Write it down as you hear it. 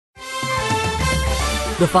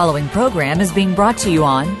The following program is being brought to you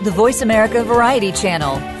on the Voice America Variety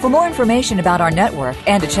Channel. For more information about our network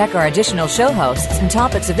and to check our additional show hosts and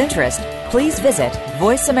topics of interest, please visit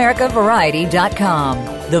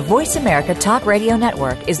voiceamericavariety.com. The Voice America Talk Radio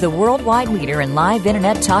Network is the worldwide leader in live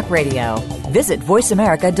Internet talk radio. Visit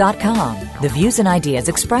voiceamerica.com. The views and ideas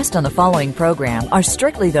expressed on the following program are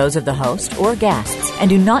strictly those of the host or guests and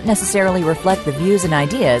do not necessarily reflect the views and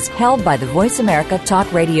ideas held by the Voice America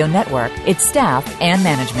Talk Radio Network, its staff, and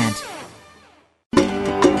management.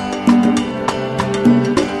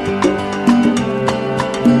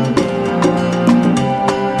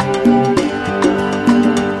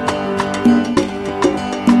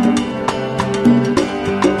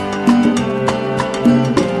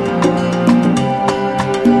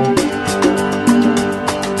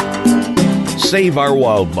 Save our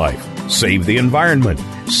wildlife, save the environment,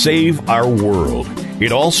 save our world.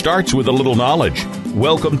 It all starts with a little knowledge.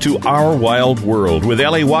 Welcome to Our Wild World with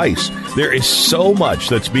Ellie Weiss. There is so much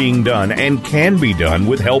that's being done and can be done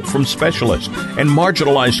with help from specialists and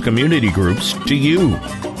marginalized community groups to you.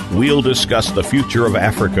 We'll discuss the future of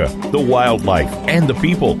Africa, the wildlife, and the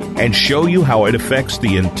people, and show you how it affects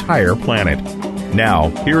the entire planet.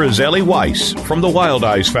 Now, here is Ellie Weiss from the Wild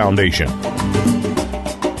Eyes Foundation.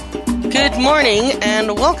 Good morning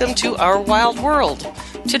and welcome to Our Wild World.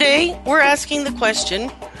 Today, we're asking the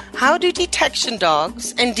question, how do detection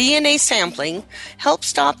dogs and DNA sampling help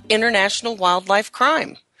stop international wildlife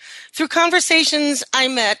crime? Through conversations, I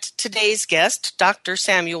met today's guest, Dr.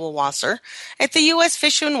 Samuel Wasser, at the U.S.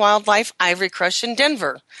 Fish and Wildlife Ivory Crush in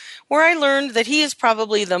Denver, where I learned that he is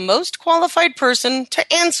probably the most qualified person to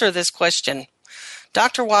answer this question.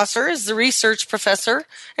 Dr. Wasser is the research professor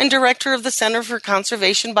and director of the Center for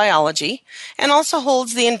Conservation Biology and also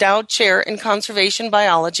holds the endowed chair in conservation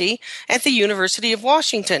biology at the University of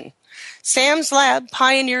Washington. Sam's lab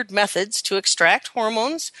pioneered methods to extract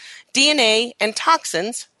hormones, DNA, and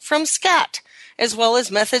toxins from scat, as well as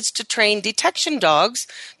methods to train detection dogs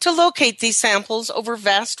to locate these samples over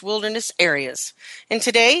vast wilderness areas. And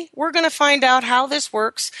today, we're going to find out how this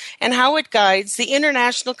works and how it guides the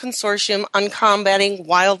International Consortium on Combating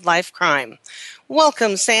Wildlife Crime.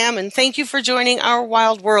 Welcome, Sam, and thank you for joining Our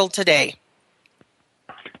Wild World today.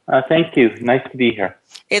 Thank you. Nice to be here.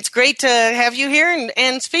 It's great to have you here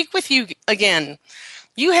and speak with you again.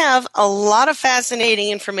 You have a lot of fascinating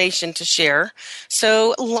information to share,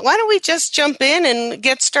 so why don't we just jump in and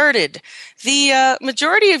get started? The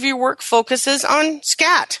majority of your work focuses on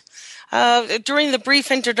scat during the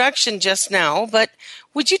brief introduction just now, but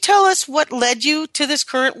would you tell us what led you to this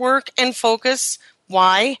current work and focus,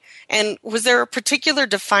 why, and was there a particular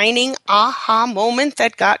defining aha moment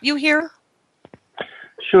that got you here?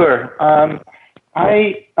 Sure.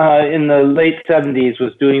 I, in the late 70s,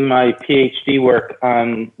 was doing my PhD work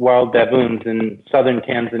on wild baboons in southern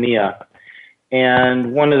Tanzania.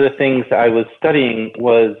 And one of the things I was studying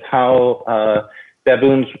was how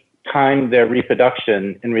baboons time their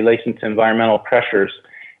reproduction in relation to environmental pressures.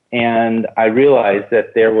 And I realized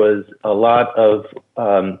that there was a lot of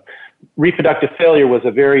reproductive failure was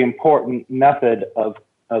a very important method of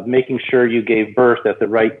making sure you gave birth at the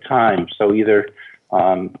right time. So either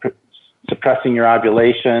suppressing your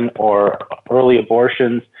ovulation or early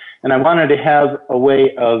abortions. And I wanted to have a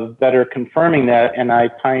way of better confirming that, and I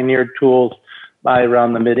pioneered tools by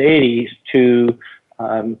around the mid-'80s to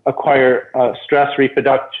acquire stress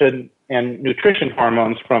reproduction and nutrition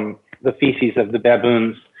hormones from the feces of the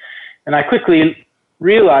baboons. And I quickly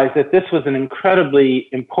realized that this was an incredibly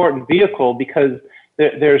important vehicle because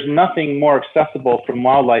there's nothing more accessible from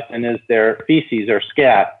wildlife than is their feces or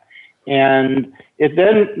scat. And it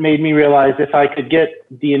then made me realize if I could get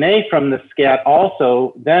DNA from the scat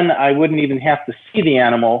also, then I wouldn't even have to see the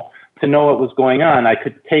animal to know what was going on. I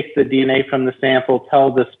could take the DNA from the sample, tell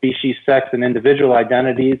the species, sex, and individual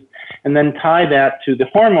identities, and then tie that to the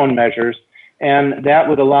hormone measures, and that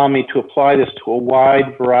would allow me to apply this to a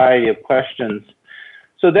wide variety of questions.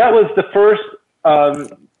 So that was the first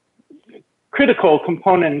critical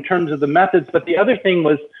component in terms of the methods, but the other thing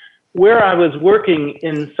was where I was working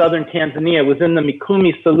in southern Tanzania was in the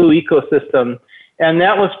Mikumi-Salu ecosystem, and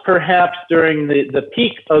that was perhaps during the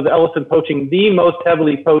peak of elephant poaching, the most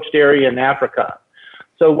heavily poached area in Africa.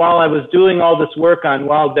 So while I was doing all this work on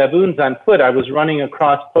wild baboons on foot, I was running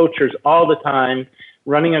across poachers all the time,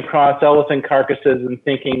 running across elephant carcasses and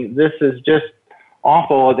thinking, this is just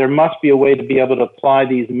awful. There must be a way to be able to apply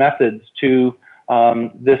these methods to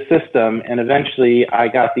this system, and eventually I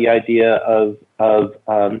got the idea of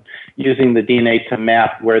using the DNA to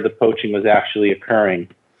map where the poaching was actually occurring.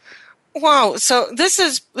 Wow. So this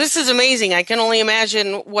is amazing. I can only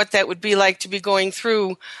imagine what that would be like to be going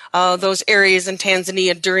through those areas in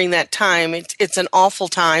Tanzania during that time. It's an awful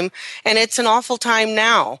time, and it's an awful time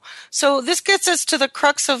now. So this gets us to the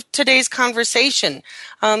crux of today's conversation.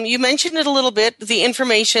 You mentioned it a little bit, the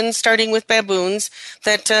information starting with baboons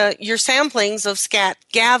that your samplings of scat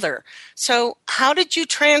gather. So how did you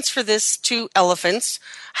transfer this to elephants?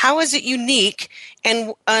 How is it unique?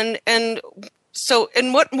 And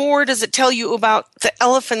what more does it tell you about the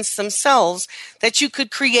elephants themselves that you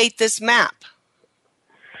could create this map?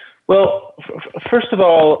 Well, first of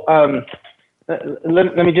all,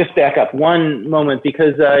 let me just back up one moment,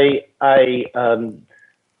 because I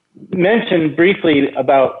mentioned briefly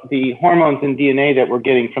about the hormones and DNA that we're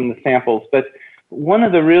getting from the samples, but one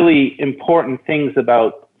of the really important things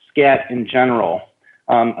about scat in general,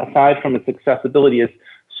 aside from its accessibility, is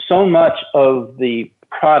so much of the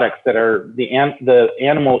products that the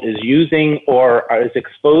animal is using or is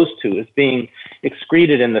exposed to is being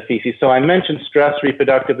excreted in the feces. So I mentioned stress,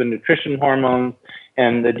 reproductive, and nutrition hormones,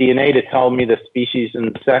 and the DNA to tell me the species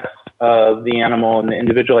and sex of the animal and the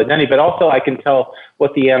individual identity, but also I can tell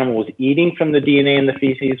what the animal was eating from the DNA in the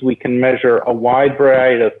feces. We can measure a wide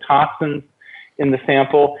variety of toxins in the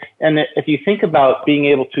sample. And if you think about being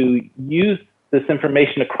able to use this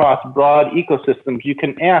information across broad ecosystems, you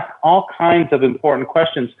can ask all kinds of important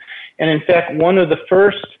questions. And in fact, one of the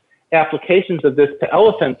first applications of this to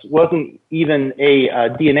elephants wasn't even a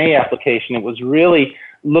DNA application. It was really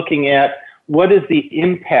looking at what is the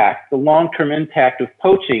impact, the long-term impact of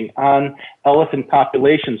poaching on elephant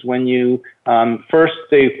populations when you first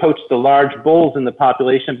they poach the large bulls in the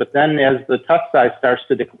population, but then as the tusk size starts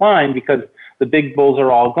to decline because the big bulls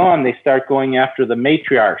are all gone, they start going after the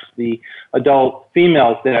matriarchs, the adult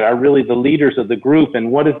females that are really the leaders of the group,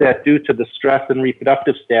 and what does that do to the stress and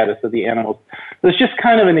reproductive status of the animals? So it's just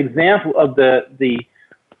kind of an example of the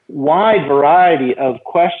wide variety of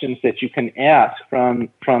questions that you can ask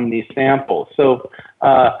from these samples. So,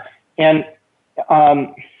 it's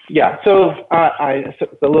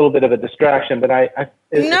a little bit of a distraction, but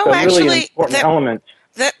it's a really important element.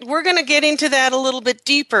 That we're going to get into that a little bit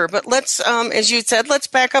deeper, but let's, as you said, let's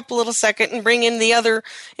back up a little second and bring in the other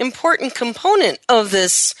important component of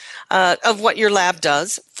this, of what your lab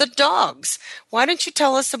does, the dogs. Why don't you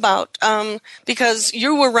tell us about, because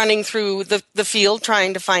you were running through the field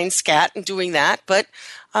trying to find scat and doing that, but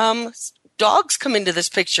dogs come into this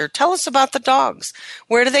picture. Tell us about the dogs.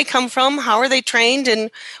 Where do they come from? How are they trained?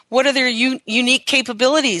 And what are their unique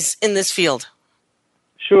capabilities in this field?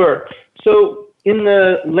 Sure. So, in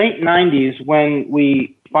the late 90s, when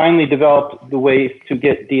we finally developed the ways to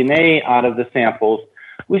get DNA out of the samples,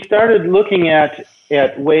 we started looking at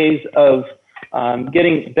ways of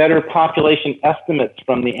getting better population estimates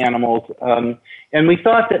from the animals. And we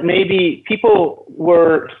thought that maybe people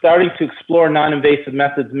were starting to explore non-invasive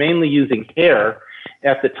methods, mainly using hair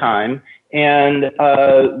at the time, and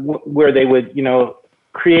where they would,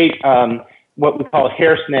 create what we call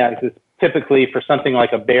hair snags. It's typically for something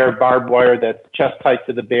like a bear barbed wire that's chest tight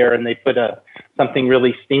to the bear, and they put something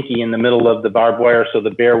really stinky in the middle of the barbed wire so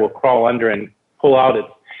the bear will crawl under and pull out its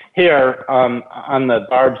hair on the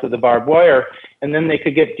barbs of the barbed wire. And then they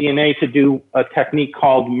could get DNA to do a technique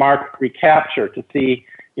called mark recapture to see,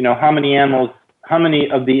 how many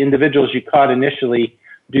of the individuals you caught initially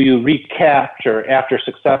do you recapture after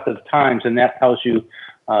successive times, and that tells you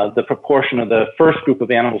the proportion of the first group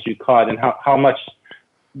of animals you caught and how much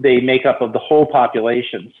they make up of the whole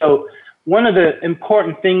population. So one of the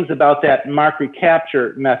important things about that mark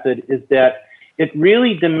recapture method is that it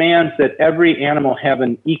really demands that every animal have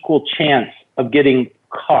an equal chance of getting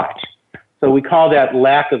caught. So we call that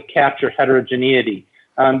lack of capture heterogeneity.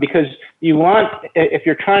 Because you want, if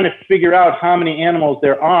you're trying to figure out how many animals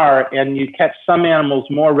there are, and you catch some animals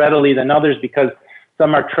more readily than others because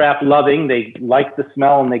some are trap loving, they like the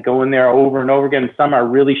smell and they go in there over and over again. Some are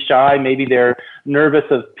really shy, maybe they're nervous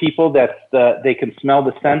of people that they can smell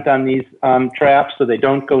the scent on these traps, so they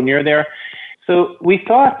don't go near there. So we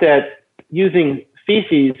thought that using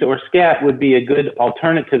feces or scat would be a good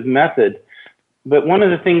alternative method. But one of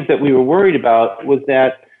the things that we were worried about was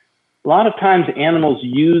that a lot of times animals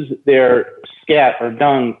use their scat or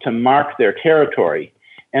dung to mark their territory.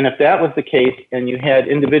 And if that was the case, and you had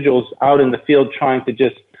individuals out in the field trying to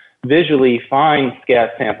just visually find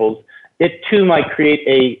scat samples, it too might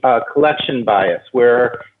create a collection bias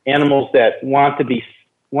where animals that want to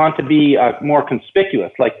be more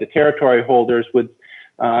conspicuous, like the territory holders, would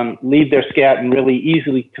leave their scat in really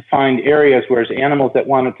easily to find areas, whereas animals that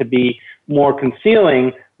wanted to be more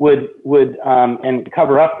concealing would and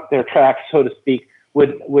cover up their tracks, so to speak,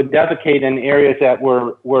 would defecate in areas that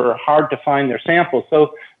were hard to find their samples.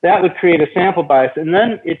 So that would create a sample bias. And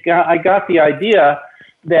then I got the idea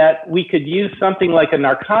that we could use something like a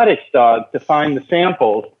narcotics dog to find the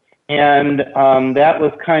samples. And that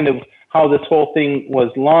was kind of how this whole thing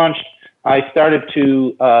was launched. I started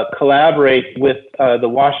to collaborate with the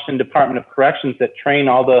Washington Department of Corrections that train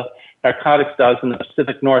all the narcotics dogs in the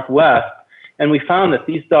Pacific Northwest. And we found that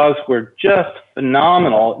these dogs were just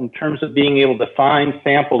phenomenal in terms of being able to find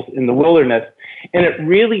samples in the wilderness. And it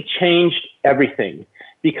really changed everything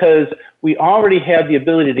because we already had the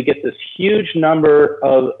ability to get this huge amount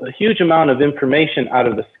of information out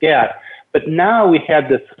of the scat. But now we had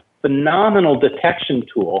this phenomenal detection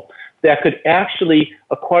tool that could actually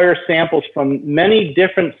acquire samples from many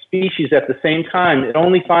different species at the same time. It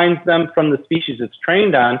only finds them from the species it's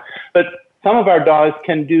trained on, but some of our dogs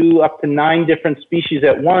can do up to 9 different species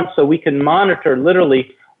at once, so we can monitor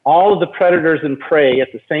literally all of the predators and prey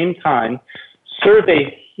at the same time,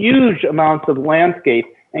 survey huge amounts of landscape,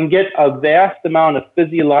 and get a vast amount of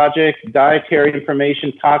physiologic, dietary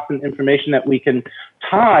information, toxin information that we can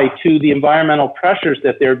tie to the environmental pressures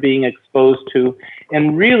that they're being exposed to,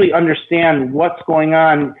 and really understand what's going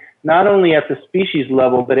on not only at the species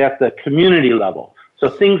level, but at the community level. So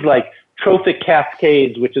things like trophic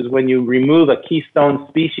cascades, which is when you remove a keystone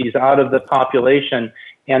species out of the population,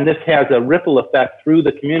 and this has a ripple effect through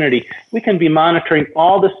the community. We can be monitoring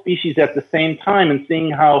all the species at the same time and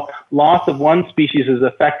seeing how loss of one species is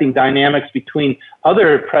affecting dynamics between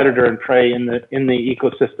other predator and prey in the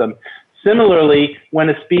ecosystem. Similarly, when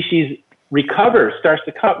a species starts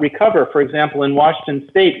to recover, for example, in Washington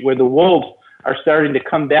State, where the wolves are starting to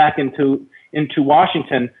come back into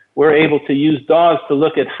Washington, we're able to use dogs to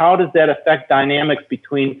look at how does that affect dynamics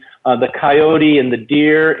between the coyote and the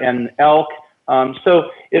deer and elk.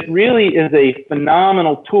 So it really is a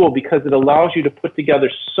phenomenal tool because it allows you to put together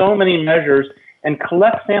so many measures and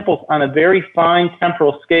collect samples on a very fine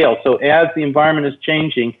temporal scale. So as the environment is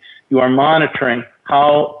changing, you are monitoring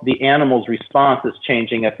how the animal's response is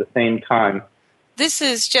changing at the same time. This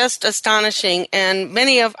is just astonishing, and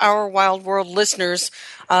many of our Wild World listeners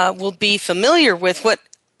will be familiar with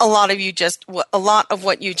a lot of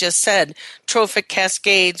what you just said: trophic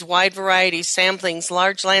cascades, wide variety samplings,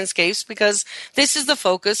 large landscapes, because this is the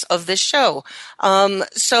focus of this show.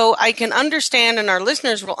 So I can understand, and our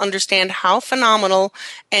listeners will understand, how phenomenal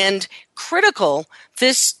and critical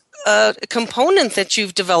this component that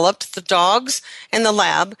you've developed, the dogs and the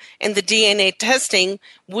lab and the DNA testing,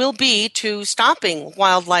 will be to stopping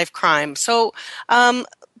wildlife crime. So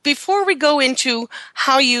before we go into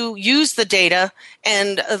how you use the data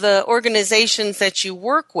and the organizations that you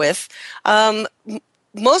work with,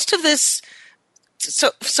 most of this,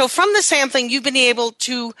 so from the sampling, you've been able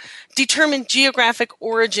to determine geographic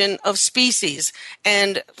origin of species.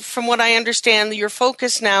 And from what I understand, your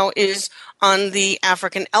focus now is on the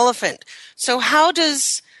African elephant. So how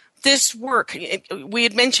does this work? We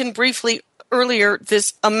had mentioned briefly earlier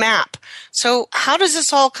a map. So how does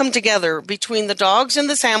this all come together between the dogs and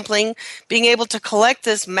the sampling, being able to collect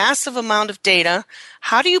this massive amount of data?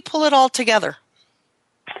 How do you pull it all together?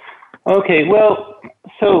 Okay, well,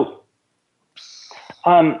 so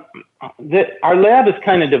our lab is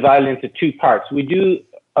kind of divided into 2 parts. We do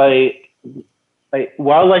a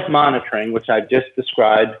wildlife monitoring, which I just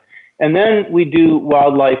described, and then we do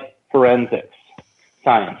wildlife forensics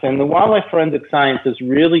science. And the wildlife forensic science is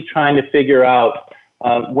really trying to figure out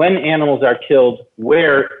when animals are killed,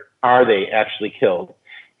 where are they actually killed?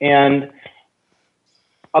 And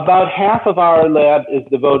about half of our lab is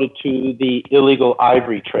devoted to the illegal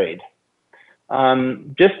ivory trade.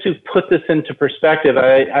 Just to put this into perspective,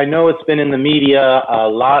 I know it's been in the media a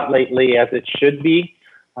lot lately, as it should be.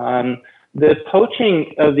 The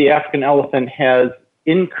poaching of the African elephant has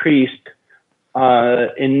increased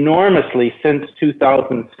enormously since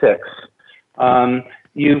 2006.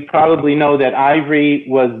 You probably know that ivory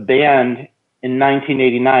was banned in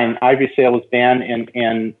 1989. Ivory sale was banned,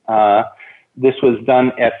 and this was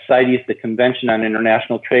done at CITES, the Convention on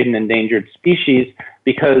International Trade in Endangered Species,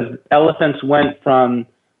 because elephants went from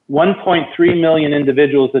 1.3 million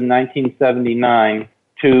individuals in 1979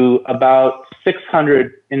 to about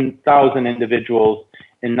 600,000 individuals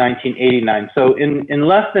in 1989. So in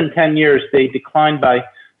less than 10 years, they declined by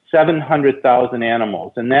 700,000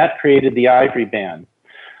 animals, and that created the ivory ban.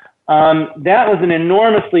 That was an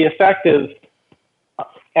enormously effective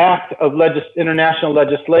act of international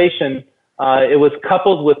legislation. It was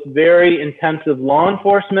coupled with very intensive law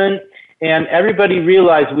enforcement, and everybody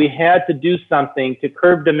realized we had to do something to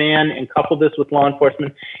curb demand and couple this with law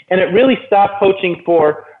enforcement. And it really stopped poaching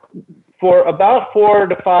for for about 4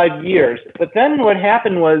 to 5 years. But then what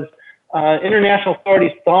happened was international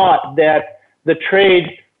authorities thought that the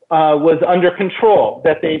trade was under control,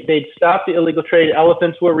 that they'd stopped the illegal trade,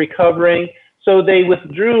 elephants were recovering, so they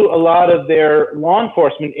withdrew a lot of their law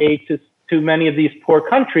enforcement aid to many of these poor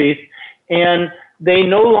countries, and they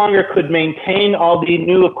no longer could maintain all the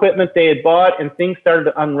new equipment they had bought, and things started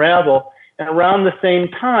to unravel. And around the same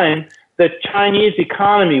time, the Chinese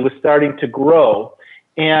economy was starting to grow.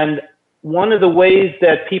 And one of the ways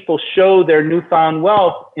that people show their newfound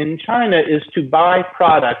wealth in China is to buy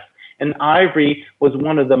products, and ivory was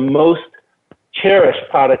one of the most cherished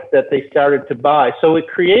products that they started to buy. So it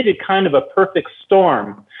created kind of a perfect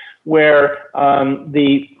storm where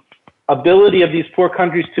the ability of these poor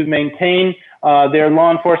countries to maintain their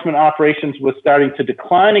law enforcement operations was starting to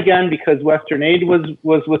decline again because Western aid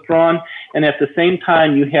was withdrawn, and at the same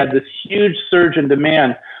time you had this huge surge in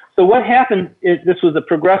demand. So what happened is this was a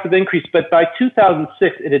progressive increase, but by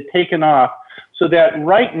 2006 it had taken off, so that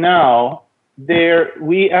right now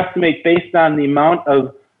we estimate, based on the amount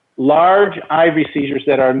of large ivory seizures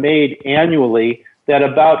that are made annually, that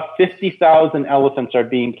about 50,000 elephants are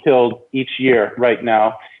being killed each year right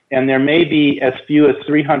now, and there may be as few as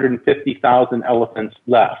 350,000 elephants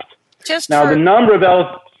left. Just one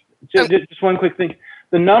quick thing.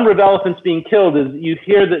 The number of elephants being killed is, you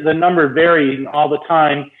hear that the number varies all the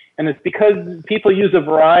time, and it's because people use a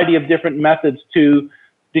variety of different methods to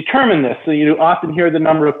determine this. So you often hear the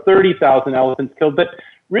number of 30,000 elephants killed, but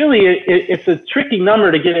really it's a tricky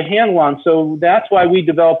number to get a handle on. So that's why we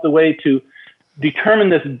developed a way to determine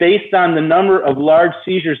this based on the number of large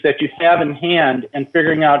seizures that you have in hand, and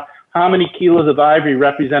figuring out how many kilos of ivory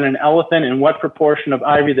represent an elephant and what proportion of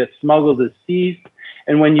ivory that's smuggled is seized.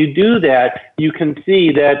 And when you do that, you can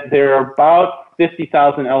see that there are about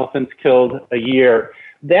 50,000 elephants killed a year.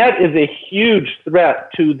 That is a huge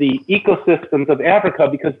threat to the ecosystems of Africa,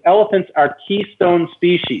 because elephants are keystone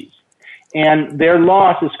species, and their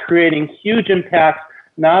loss is creating huge impacts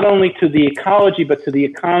not only to the ecology, but to the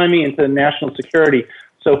economy and to the national security.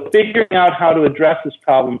 So figuring out how to address this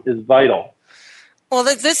problem is vital. Well,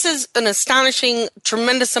 this is an astonishing,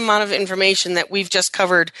 tremendous amount of information that we've just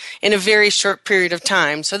covered in a very short period of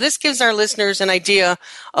time. So this gives our listeners an idea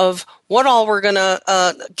of what all we're going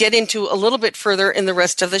to get into a little bit further in the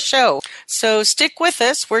rest of the show. So stick with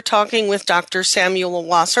us. We're talking with Dr. Samuel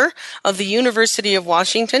Wasser of the University of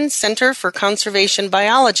Washington Center for Conservation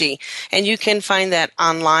Biology. And you can find that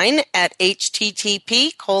online at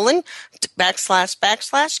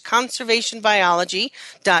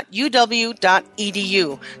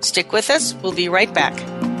http://conservationbiology.uw.edu. Stick with us. We'll be right back.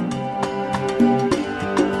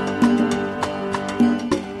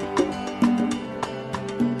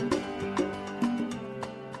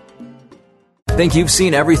 Think you've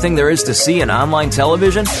seen everything there is to see in online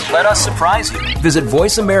television? Let us surprise you. Visit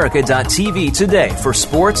voiceamerica.tv today for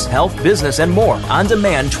sports, health, business, and more on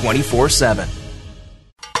demand 24/7.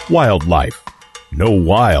 Wildlife. No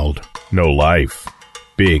wild, no life.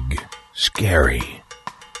 Big, scary,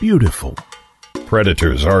 beautiful.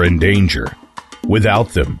 Predators are in danger.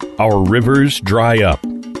 Without them, our rivers dry up.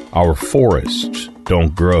 Our forests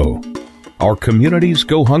don't grow. Our communities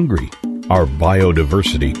go hungry. Our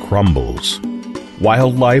biodiversity crumbles.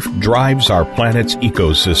 Wildlife drives our planet's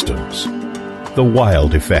ecosystems. The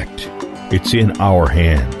Wild Effect. It's in our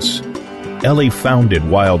hands. Ellie founded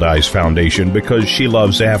Wild Eyes Foundation because she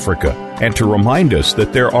loves Africa, and to remind us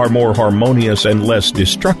that there are more harmonious and less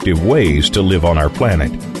destructive ways to live on our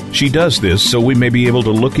planet. She does this so we may be able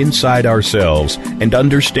to look inside ourselves and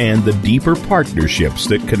understand the deeper partnerships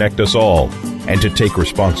that connect us all, and to take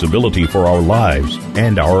responsibility for our lives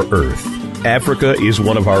and our Earth. Africa is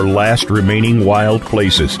one of our last remaining wild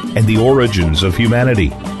places and the origins of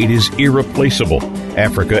humanity. It is irreplaceable.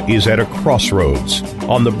 Africa is at a crossroads,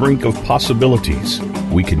 on the brink of possibilities.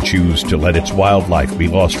 We can choose to let its wildlife be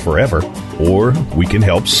lost forever, or we can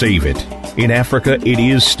help save it. In Africa, it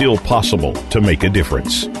is still possible to make a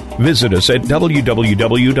difference. Visit us at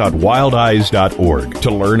www.wildeyes.org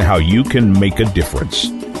to learn how you can make a difference.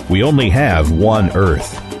 We only have one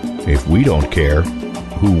Earth. If we don't care,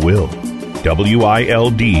 who will?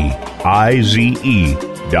 WILDIZE.org.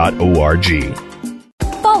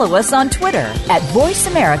 Follow us on Twitter at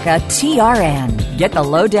VoiceAmericaTRN. Get the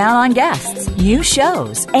lowdown on guests, new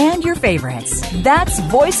shows, and your favorites. That's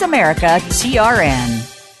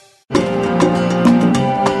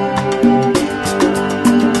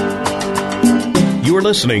VoiceAmericaTRN. You're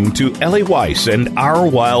listening to Ellie Weiss and Our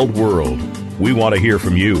Wild World. We want to hear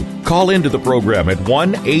from you. Call into the program at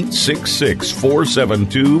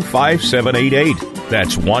 1-866-472-5788.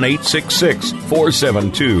 That's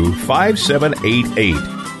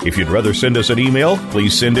 1-866-472-5788. If you'd rather send us an email,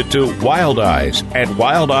 please send it to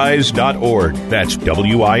wildeyes@wildeyes.org. That's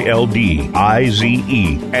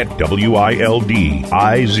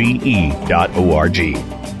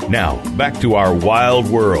WILDIZE@WILDIZE.org. Now, back to our wild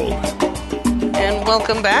world. And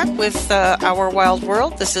welcome back with Our Wild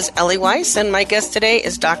World. This is Ellie Weiss, and my guest today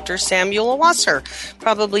is Dr. Samuel Wasser,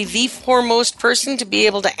 probably the foremost person to be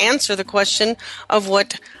able to answer the question of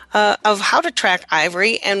how to track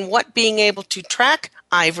ivory and what being able to track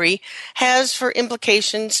ivory has for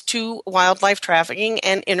implications to wildlife trafficking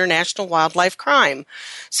and international wildlife crime.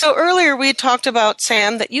 So earlier we had talked about,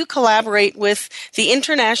 Sam, that you collaborate with the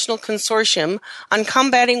International Consortium on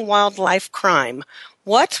Combating Wildlife Crime.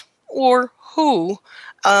 What or who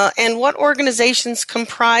and what organizations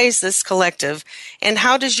comprise this collective, and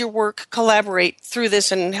how does your work collaborate through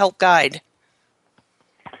this and help guide?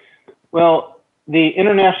 Well, the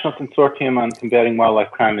International Consortium on Combating Wildlife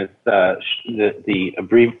Crime is the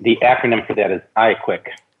acronym for that is IQWIC.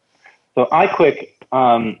 So IQWIC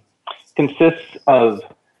consists of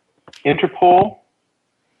Interpol,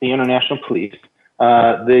 the International Police,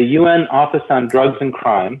 the UN Office on Drugs and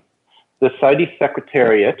Crime, the CITES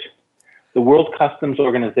Secretariat, the World Customs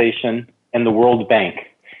Organization, and the World Bank.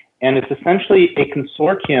 And it's essentially a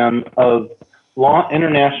consortium of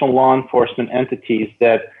international law enforcement entities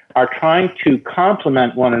that are trying to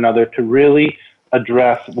complement one another to really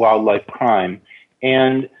address wildlife crime.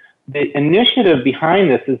 And the initiative behind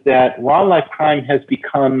this is that wildlife crime has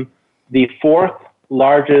become the fourth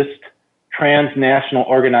largest transnational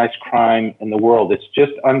organized crime in the world. It's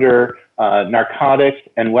just under narcotics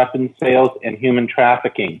and weapons sales and human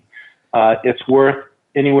trafficking. It's worth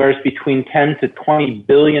anywhere between $10 to $20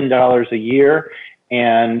 billion a year,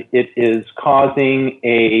 and it is causing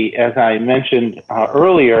as I mentioned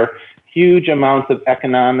earlier, huge amounts of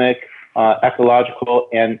economic, ecological,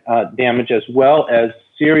 and damage, as well as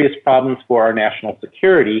serious problems for our national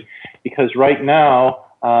security, because right now,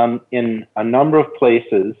 in a number of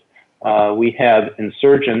places, we have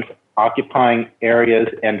insurgents occupying areas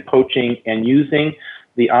and poaching and using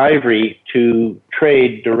the ivory to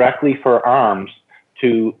trade directly for arms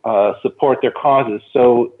to support their causes.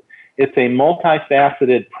 So it's a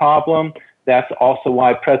multifaceted problem. That's also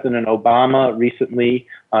why President Obama recently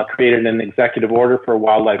created an executive order for a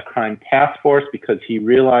wildlife crime task force, because he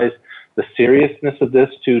realized the seriousness of this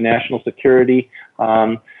to national security.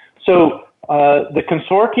 So the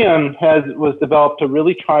consortium was developed to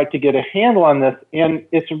really try to get a handle on this, and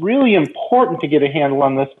it's really important to get a handle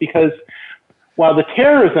on this because while the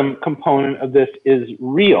terrorism component of this is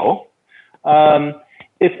real,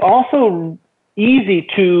 it's also easy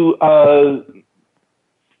to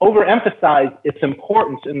overemphasize its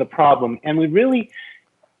importance in the problem, and we really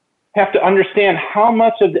have to understand how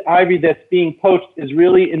much of the ivory that's being poached is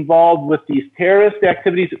really involved with these terrorist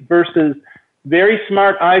activities versus very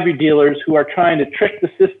smart ivory dealers who are trying to trick the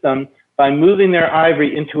system by moving their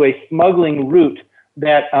ivory into a smuggling route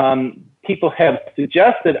that people have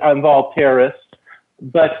suggested involve terrorists,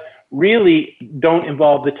 but really don't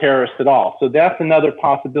involve the terrorists at all. So that's another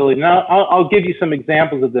possibility. Now, I'll give you some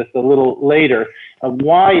examples of this a little later, of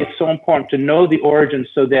why it's so important to know the origin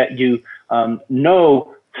so that you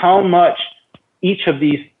know how much each of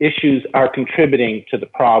these issues are contributing to the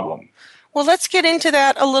problem. Well, let's get into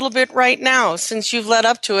that a little bit right now, since you've led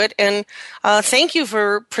up to it, and thank you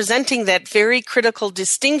for presenting that very critical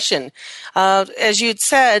distinction. As you'd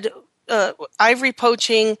said, ivory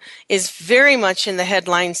poaching is very much in the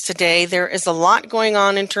headlines today. There is a lot going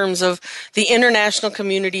on in terms of the international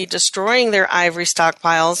community destroying their ivory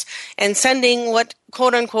stockpiles and sending what,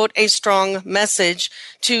 quote unquote, a strong message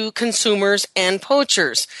to consumers and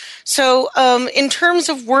poachers. So in terms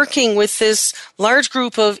of working with this large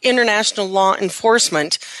group of international law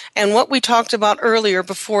enforcement and what we talked about earlier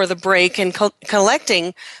before the break and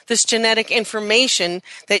collecting this genetic information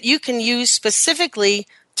that you can use specifically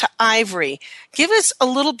to ivory. Give us a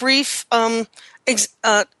little brief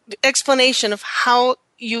explanation of how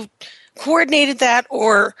you coordinated that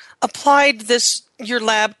or applied your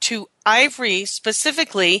lab to ivory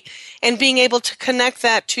specifically, and being able to connect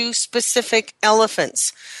that to specific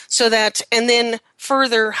elephants, so that, and then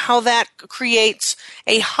further how that creates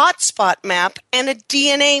a hotspot map and a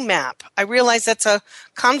DNA map. I realize that's a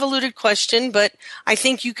convoluted question, but I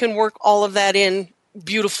think you can work all of that in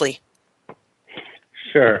beautifully.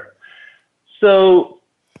 Sure. So,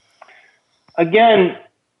 again,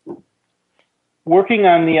 working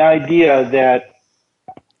on the idea that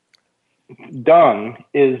dung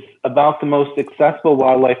is about the most accessible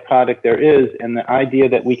wildlife product there is, and the idea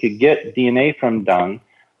that we could get DNA from dung,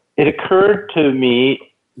 it occurred to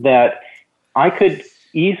me that I could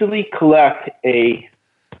easily collect a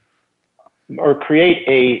or create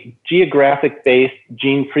a geographic-based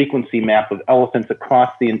gene frequency map of elephants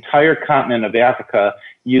across the entire continent of Africa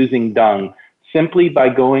using Dung, simply by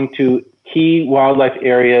going to key wildlife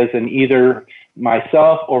areas and either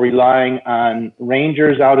myself or relying on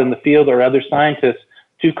rangers out in the field or other scientists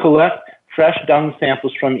to collect fresh dung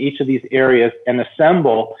samples from each of these areas and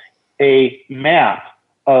assemble a map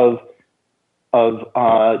of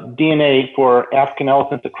DNA for African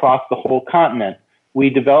elephants across the whole continent. We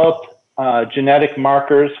developed genetic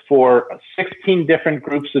markers for 16 different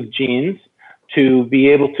groups of genes to be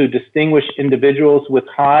able to distinguish individuals with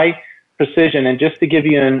high precision. And just to give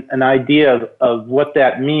you an idea of what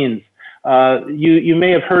that means, you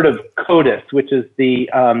may have heard of CODIS, which is the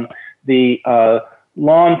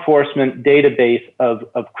law enforcement database of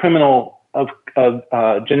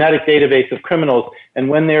genetic database of criminals. And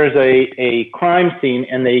when there's a crime scene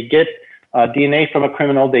and they get DNA from a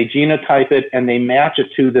criminal, they genotype it and they match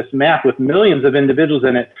it to this map with millions of individuals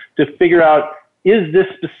in it to figure out, is this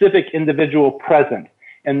specific individual present?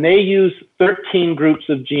 And they use 13 groups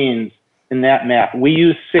of genes in that map. We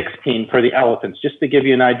use 16 for the elephants, just to give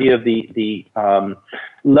you an idea of the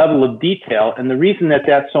level of detail. And the reason that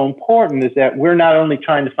that's so important is that we're not only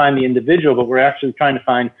trying to find the individual, but we're actually trying to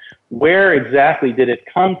find where exactly did it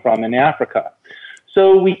come from in Africa.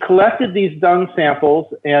 So we collected these dung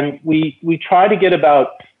samples, and we try to get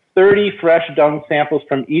about 30 fresh dung samples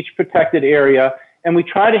from each protected area, and we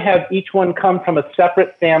try to have each one come from a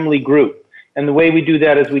separate family group. And the way we do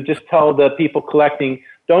that is we just tell the people collecting,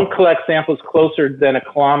 don't collect samples closer than a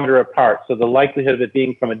kilometer apart. So the likelihood of it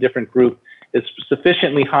being from a different group is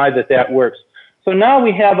sufficiently high that works. So now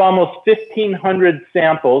we have almost 1,500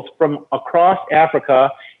 samples from across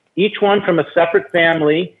Africa, each one from a separate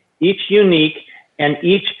family, each unique, and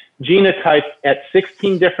each genotype at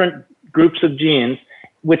 16 different groups of genes,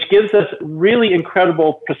 which gives us really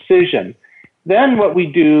incredible precision. Then what we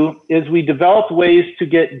do is we develop ways to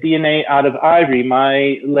get DNA out of ivory.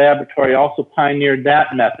 My laboratory also pioneered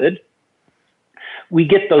that method. We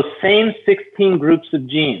get those same 16 groups of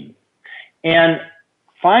genes. And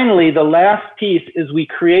finally, the last piece is we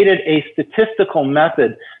created a statistical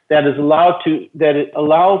method that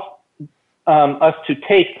allows us to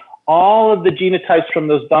take all of the genotypes from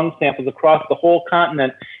those dung samples across the whole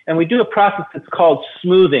continent, and we do a process that's called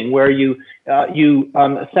smoothing, where you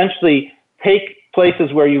essentially take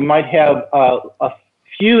places where you might have a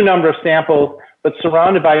few number of samples, but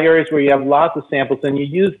surrounded by areas where you have lots of samples, and you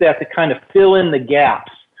use that to kind of fill in the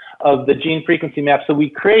gaps of the gene frequency map. So we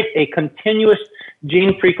create a continuous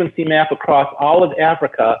gene frequency map across all of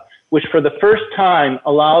Africa, which for the first time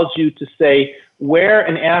allows you to say, where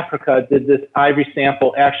in Africa did this ivory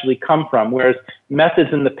sample actually come from? Whereas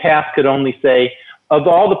methods in the past could only say, of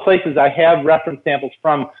all the places I have reference samples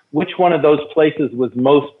from, which one of those places was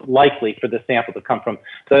most likely for the sample to come from?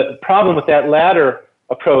 The problem with that latter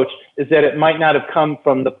approach is that it might not have come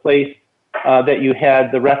from the place that you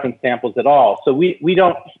had the reference samples at all. So we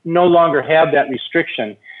don't no longer have that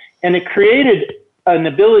restriction. And it created an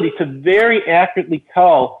ability to very accurately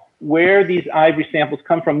tell where these ivory samples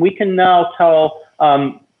come from. We can now tell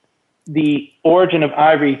the origin of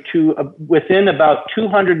ivory to within about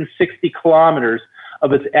 260 kilometers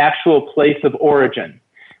of its actual place of origin.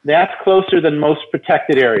 That's closer than most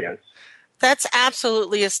protected areas. That's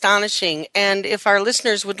absolutely astonishing. And if our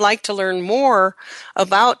listeners would like to learn more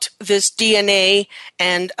about this DNA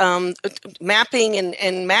and mapping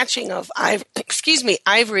and matching of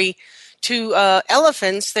ivory to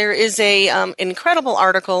elephants, there is a incredible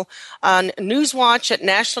article on Newswatch at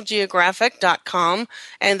nationalgeographic.com,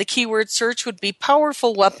 and the keyword search would be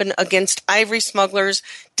 "Powerful Weapon Against Ivory Smugglers,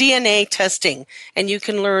 DNA Testing," and you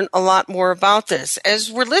can learn a lot more about this.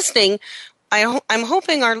 As we're listening, I'm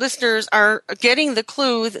hoping our listeners are getting the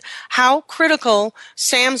clue how critical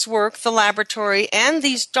Sam's work, the laboratory, and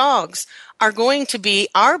these dogs are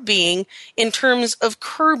being in terms of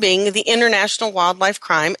curbing the international wildlife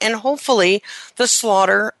crime and hopefully the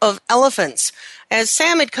slaughter of elephants. As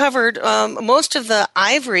Sam had covered, most of the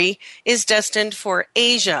ivory is destined for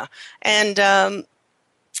Asia. And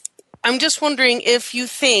I'm just wondering if you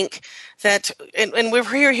think that, and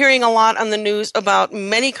we're hearing a lot on the news about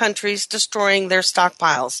many countries destroying their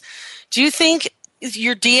stockpiles. Do you think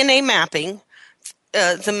your DNA mapping,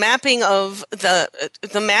 the mapping of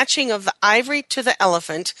the matching of the ivory to the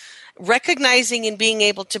elephant, recognizing and being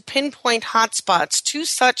able to pinpoint hotspots to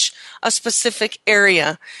such a specific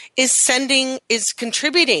area, is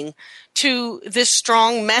contributing to this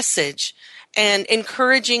strong message and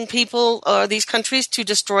encouraging people, these countries, to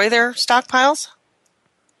destroy their stockpiles?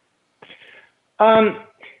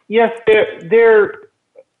 Yes,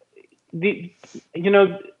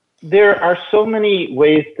 there are so many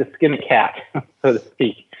ways to skin a cat, so to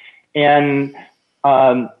speak. And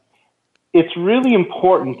it's really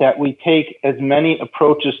important that we take as many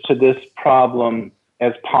approaches to this problem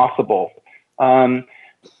as possible.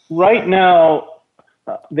 Right now,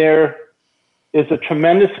 there is a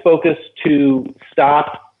tremendous focus to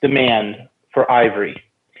stop demand for ivory.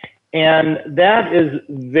 And that is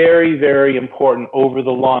very, very important over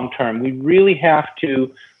the long term. We really have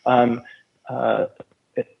to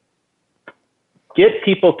get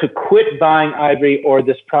people to quit buying ivory, or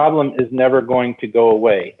this problem is never going to go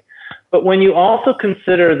away. But when you also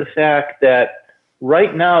consider the fact that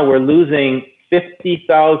right now we're losing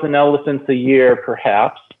 50,000 elephants a year,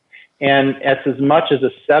 perhaps, and it's as much as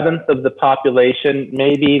a seventh of the population,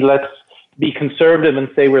 maybe let's be conservative and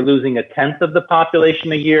say we're losing a tenth of the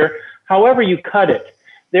population a year. However you cut it,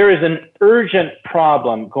 there is an urgent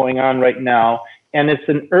problem going on right now, and it's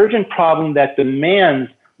an urgent problem that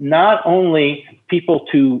demands not only people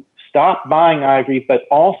to stop buying ivory, but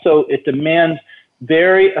also it demands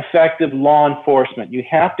very effective law enforcement. You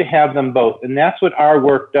have to have them both, and that's what our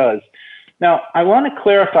work does. Now, I want to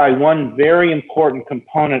clarify one very important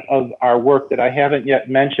component of our work that I haven't yet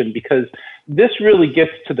mentioned, because this really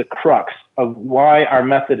gets to the crux of why our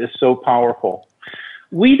method is so powerful.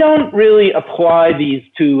 We don't really apply these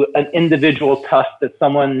to an individual tusk that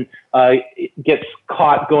someone gets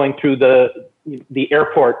caught going through the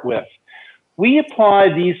airport with. We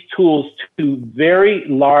apply these tools to very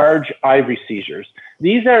large ivory seizures.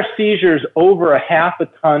 These are seizures over 1/2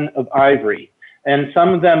 ton of ivory, and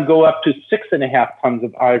some of them go up to 6.5 tons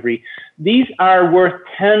of ivory. These are worth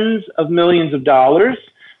tens of millions of dollars.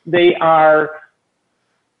 They are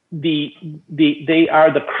the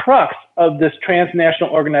crux of this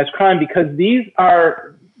transnational organized crime, because these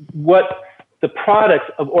are what the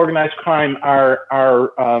products of organized crime are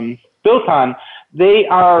built on. They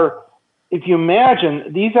are, if you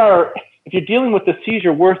imagine, if you're dealing with a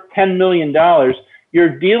seizure worth $10 million,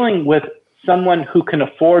 you're dealing with someone who can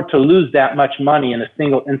afford to lose that much money in a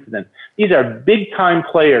single incident. These are big time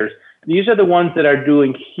players. These are the ones that are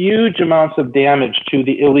doing huge amounts of damage to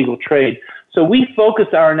the illegal trade. So we focus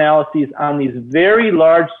our analyses on these very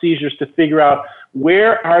large seizures to figure out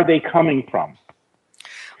where are they coming from.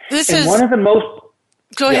 One of the most...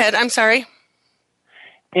 Go ahead, I'm sorry.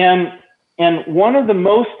 And one of the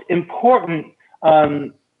most important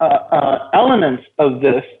elements of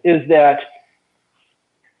this is that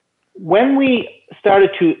when we started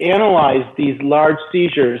to analyze these large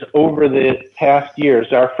seizures over the past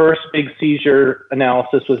years, our first big seizure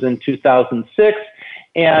analysis was in 2006,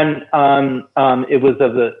 and it was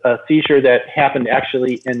of a seizure that happened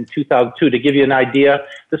actually in 2002. To give you an idea,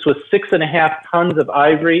 this was 6.5 tons of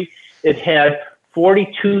ivory. It had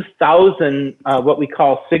 42,000 what we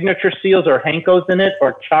call signature seals or hankos in it,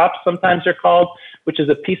 or chops sometimes they're called, which is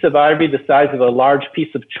a piece of ivory the size of a large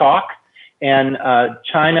piece of chalk. And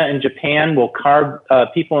China and Japan will carve,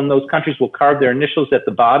 people in those countries will carve their initials at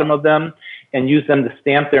the bottom of them and use them to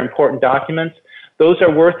stamp their important documents. Those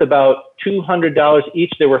are worth about $200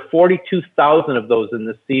 each. There were 42,000 of those in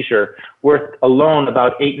this seizure, worth alone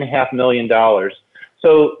about $8.5 million.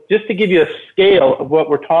 So just to give you a scale of what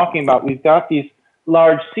we're talking about, we've got these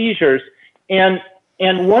large seizures. And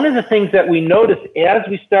one of the things that we noticed as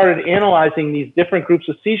we started analyzing these different groups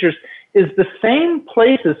of seizures is the same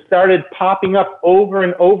places started popping up over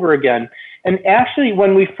and over again. And actually,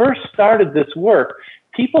 when we first started this work,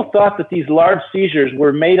 people thought that these large seizures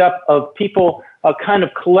were made up of people kind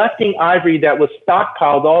of collecting ivory that was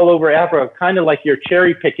stockpiled all over Africa, kind of like you're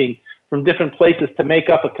cherry picking from different places to make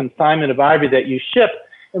up a consignment of ivory that you ship.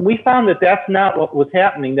 And we found that that's not what was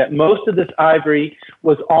happening, that most of this ivory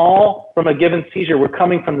was all from a given seizure, were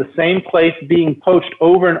coming from the same place, being poached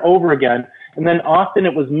over and over again. And then often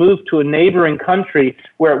it was moved to a neighboring country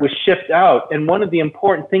where it was shipped out. And one of the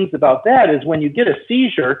important things about that is when you get a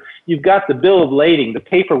seizure, you've got the bill of lading, the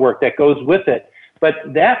paperwork that goes with it.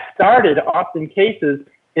 But that started often cases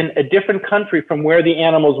in a different country from where the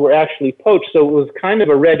animals were actually poached. So it was kind of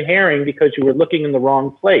a red herring because you were looking in the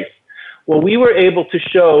wrong place. Well, we were able to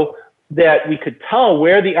show that we could tell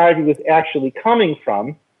where the ivory was actually coming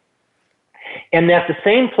from, and that the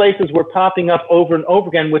same places were popping up over and over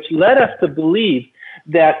again, which led us to believe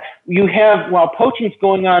that you have, while poaching's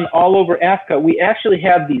going on all over Africa, we actually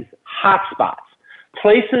have these hot spots,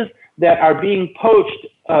 places that are being poached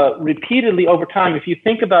repeatedly over time. If you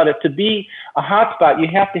think about it, to be a hot spot, you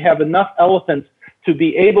have to have enough elephants to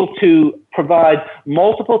be able to provide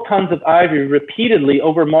multiple tons of ivory repeatedly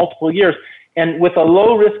over multiple years, and with a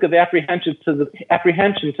low risk of apprehension to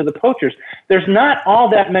the poachers. There's not all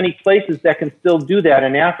that many places that can still do that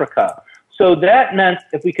in Africa. So that meant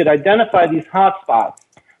if we could identify these hotspots,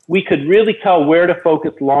 we could really tell where to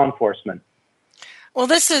focus law enforcement. Well,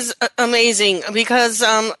 this is amazing because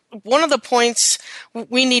one of the points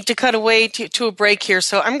we need to cut away to a break here.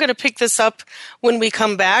 So I'm going to pick this up when we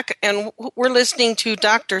come back. And we're listening to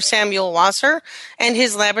Dr. Samuel Wasser and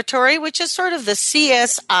his laboratory, which is sort of the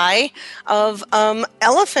CSI of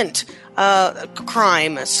elephant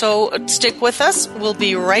crime. So stick with us. We'll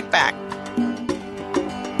be right back.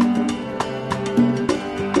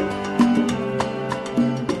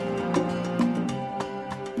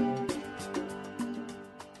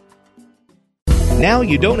 Now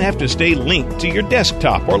you don't have to stay linked to your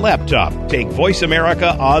desktop or laptop. Take Voice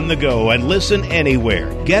America on the go and listen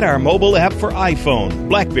anywhere. Get our mobile app for iPhone,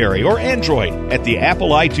 BlackBerry, or Android at the Apple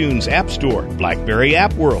iTunes App Store, BlackBerry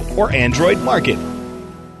App World, or Android Market.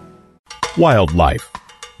 Wildlife.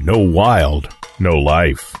 No wild, no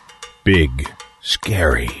life. Big,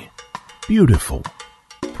 scary, beautiful.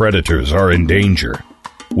 Predators are in danger.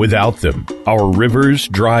 Without them, our rivers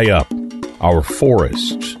dry up. Our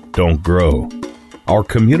forests don't grow. Our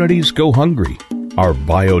communities go hungry. Our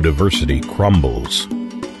biodiversity crumbles.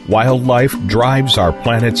 Wildlife drives our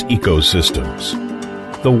planet's ecosystems.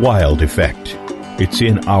 The wild effect. It's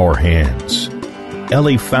in our hands.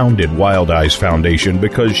 Ellie founded Wild Eyes Foundation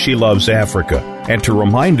because she loves Africa and to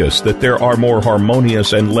remind us that there are more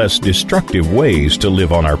harmonious and less destructive ways to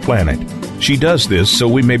live on our planet. She does this so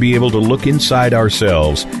we may be able to look inside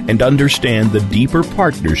ourselves and understand the deeper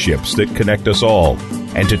partnerships that connect us all,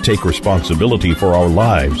 and to take responsibility for our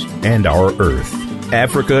lives and our Earth.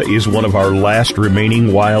 Africa is one of our last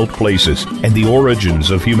remaining wild places and the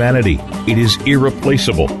origins of humanity. It is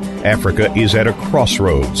irreplaceable. Africa is at a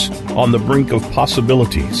crossroads, on the brink of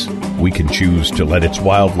possibilities. We can choose to let its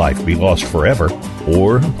wildlife be lost forever,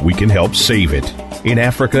 or we can help save it. In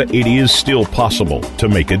Africa, it is still possible to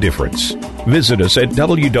make a difference. Visit us at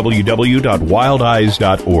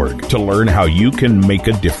www.wildeyes.org to learn how you can make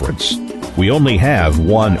a difference. We only have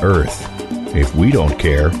one Earth. If we don't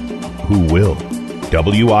care, who will?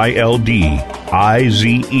 WILDIZE.org.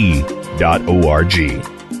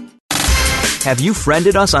 Have you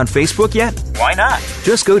friended us on Facebook yet? Why not?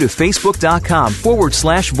 Just go to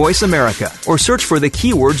facebook.com/Voice America or search for the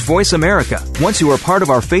keywords Voice America. Once you are part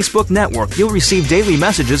of our Facebook network, you'll receive daily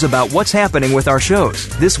messages about what's happening with our shows,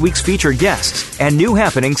 this week's featured guests, and new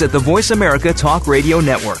happenings at the Voice America Talk Radio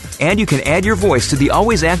Network. And you can add your voice to the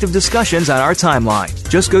always active discussions on our timeline.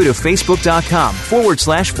 Just go to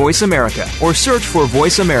facebook.com/Voice America or search for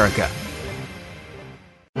Voice America.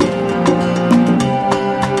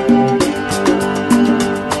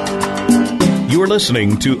 You're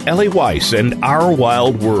listening to Ellie Weiss and Our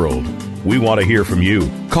Wild World. We want to hear from you.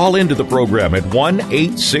 Call into the program at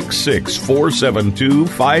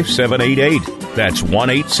 1-866-472-5788. That's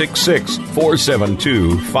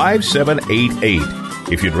 1-866-472-5788.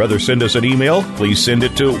 If you'd rather send us an email, please send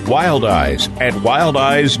it to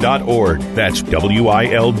wildeyes@wildeyes.org. That's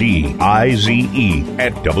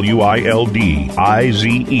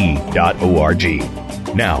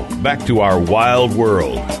WILDIZE@WILDIZE.org. Now, back to our wild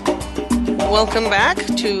world. Welcome back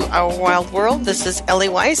to Our Wild World. This is Ellie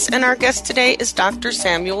Weiss, and our guest today is Dr.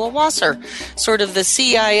 Samuel Wasser, sort of the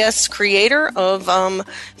CIS creator of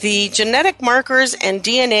the genetic markers and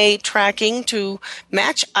DNA tracking to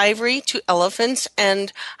match ivory to elephants,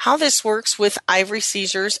 and how this works with ivory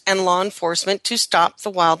seizures and law enforcement to stop the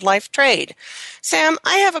wildlife trade. Sam,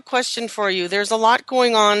 I have a question for you. There's a lot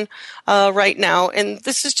going on right now, and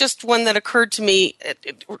this is just one that occurred to me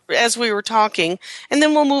as we were talking, and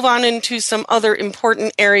then we'll move on into some other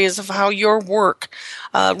important areas of how your work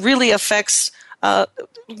really affects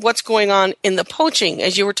what's going on in the poaching,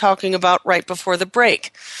 as you were talking about right before the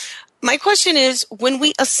break. My question is, when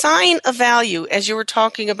we assign a value, as you were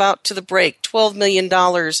talking about to the break, $12 million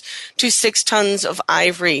to 6 tons of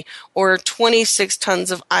ivory or 26 tons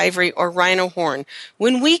of ivory or rhino horn,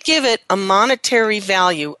 when we give it a monetary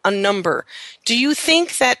value, a number, do you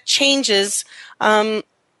think that changes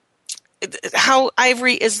how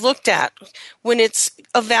ivory is looked at when it's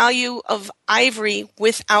a value of ivory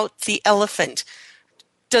without the elephant?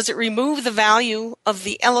 Does it remove the value of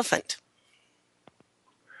the elephant?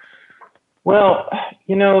 Well,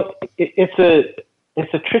 it's a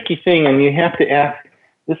tricky thing, and you have to ask,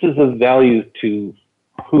 this is of value to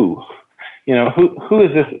who? Who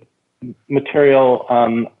is this material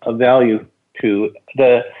of value to?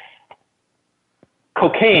 The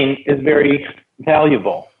cocaine is very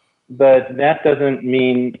valuable, but that doesn't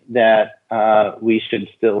mean that we should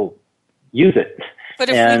still use it. But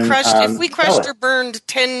if we crushed or burned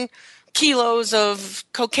 10 kilos of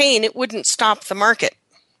cocaine, it wouldn't stop the market,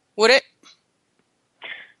 would it?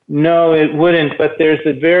 No, it wouldn't, but there's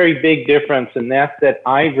a very big difference, and that's that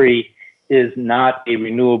ivory is not a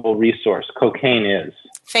renewable resource. Cocaine is.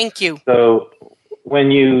 Thank you. So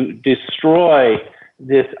when you destroy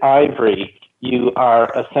this ivory, you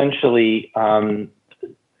are essentially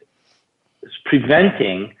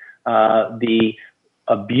preventing the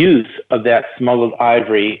abuse of that smuggled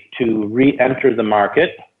ivory to re-enter the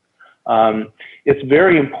market. It's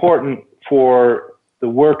very important for the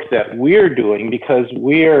work that we're doing because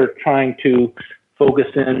we're trying to focus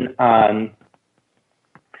in on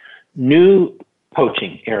new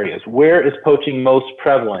poaching areas. Where is poaching most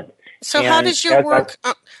prevalent? So how does your work?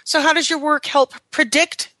 So how does your work help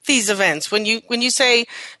predict these events? When you say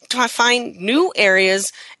to find new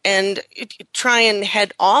areas and try and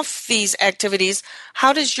head off these activities,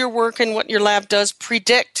 how does your work and what your lab does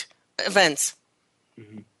predict events?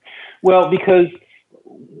 Mm-hmm. Well, because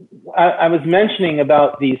I was mentioning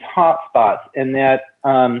about these hot spots, and that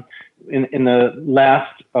in the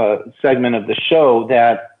last segment of the show,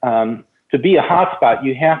 that to be a hot spot,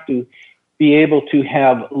 you have to be able to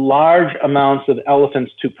have large amounts of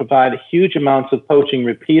elephants to provide huge amounts of poaching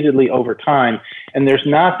repeatedly over time. And there's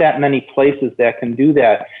not that many places that can do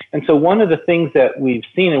that. And so one of the things that we've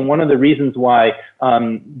seen, and one of the reasons why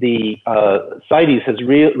the CITES has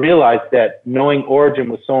realized that knowing origin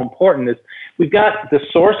was so important, is we've got the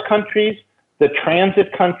source countries, the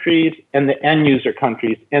transit countries, and the end user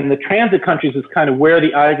countries. And the transit countries is kind of where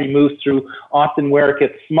the ivory moves through, often where it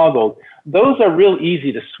gets smuggled. Those are real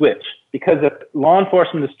easy to switch, because if law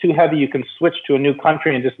enforcement is too heavy, you can switch to a new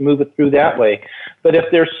country and just move it through that way. But if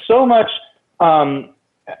there's so much,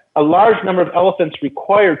 a large number of elephants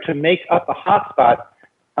required to make up a hotspot,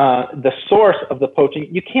 the source of the poaching,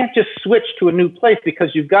 you can't just switch to a new place,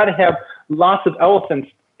 because you've got to have lots of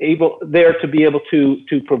elephants there to be able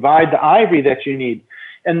to provide the ivory that you need.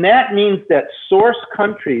 And that means that source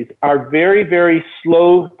countries are very, very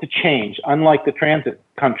slow to change, unlike the transit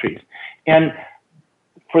countries. And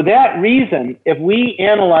for that reason, if we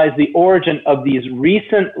analyze the origin of these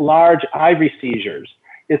recent large ivory seizures,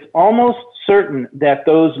 it's almost certain that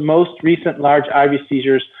those most recent large ivory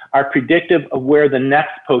seizures are predictive of where the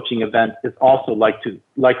next poaching event is also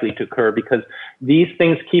likely to occur, because these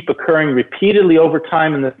things keep occurring repeatedly over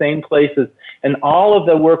time in the same places, and all of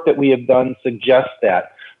the work that we have done suggests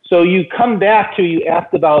that. So you come back to, you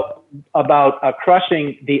asked about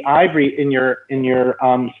crushing the ivory in your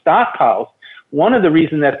stockpiles. One of the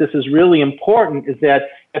reasons that this is really important is that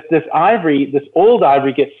if this old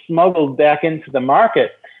ivory gets smuggled back into the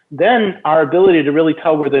market, then our ability to really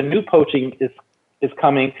tell where the new poaching is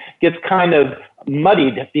coming gets kind of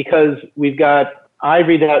muddied, because we've got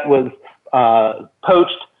ivory that was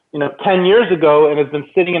poached 10 years ago and has been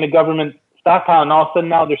sitting in a government stockpile, and all of a sudden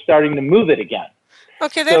now they're starting to move it again.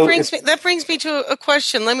 Okay, that brings me to a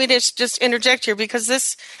question. Let me just interject here, because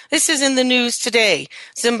this is in the news today.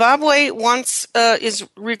 Zimbabwe is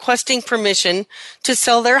requesting permission to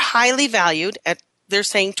sell their highly valued, they're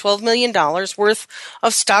saying $12 million worth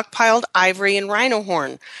of stockpiled ivory and rhino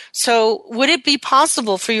horn. So would it be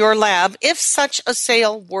possible for your lab, if such a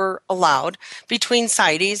sale were allowed between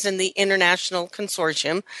CITES and the International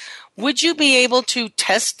Consortium, would you be able to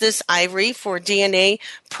test this ivory for DNA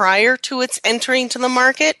prior to its entering to the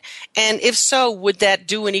market? And if so, would that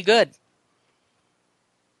do any good?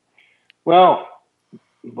 Well,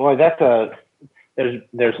 boy,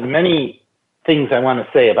 there's many things I want to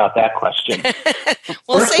say about that question.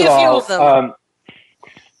 We'll say a few of them.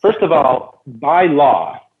 First of all, by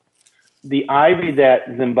law, the ivory that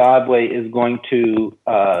Zimbabwe is going to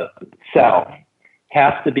sell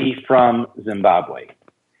has to be from Zimbabwe.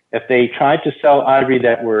 If they tried to sell ivory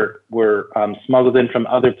that were smuggled in from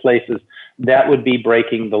other places, that would be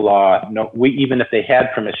breaking the law. Even if they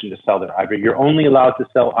had permission to sell their ivory, you're only allowed to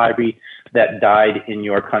sell ivory that died in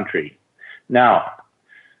your country. Now,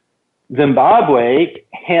 Zimbabwe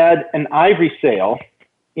had an ivory sale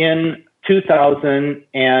in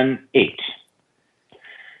 2008.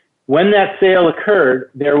 When that sale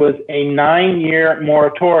occurred, there was a 9-year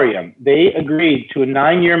moratorium. They agreed to a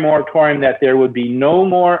 9-year moratorium that there would be no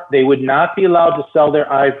more, they would not be allowed to sell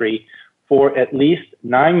their ivory for at least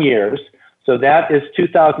 9 years. So that is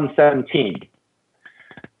 2017.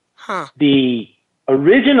 The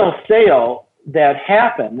original sale that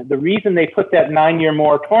happened, the reason they put that 9-year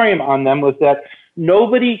moratorium on them was that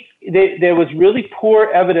there was really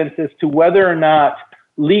poor evidence as to whether or not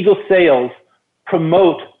legal sales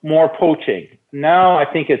promote more poaching. Now I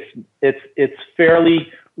think it's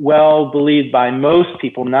fairly well believed by most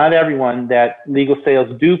people, not everyone, that legal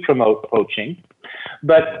sales do promote poaching.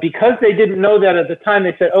 But because they didn't know that at the time,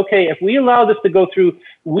 they said, okay, if we allow this to go through,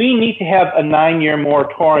 we need to have a 9-year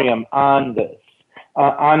moratorium on this,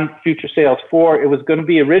 on future sales. It was going to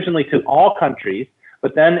be originally to all countries,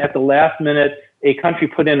 but then at the last minute, a country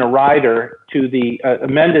put in a rider to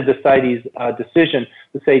amended the CITES decision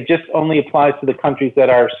to say just only applies to the countries that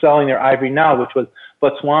are selling their ivory now, which was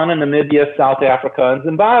Botswana, Namibia, South Africa, and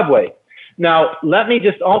Zimbabwe. Now, let me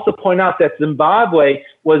just also point out that Zimbabwe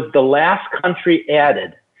was the last country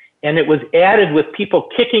added, and it was added with people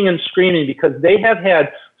kicking and screaming because they have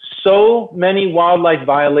had so many wildlife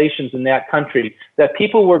violations in that country that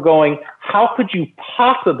people were going, how could you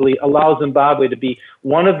possibly allow Zimbabwe to be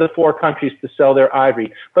one of the 4 countries to sell their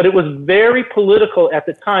ivory? But it was very political at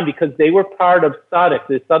the time because they were part of SADC,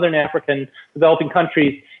 the Southern African Developing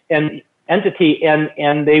Countries and entity,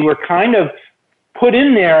 and they were kind of put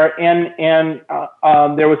in there, and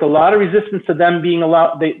there was a lot of resistance to them being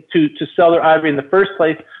allowed to sell their ivory in the first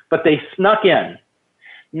place, but they snuck in.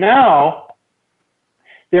 Now,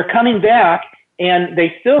 they're coming back, and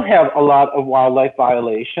they still have a lot of wildlife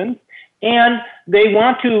violations, and they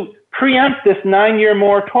want to preempt this 9-year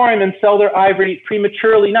moratorium and sell their ivory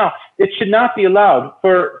prematurely now. It should not be allowed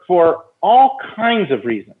for all kinds of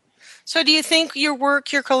reasons. So do you think your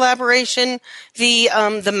work, your collaboration,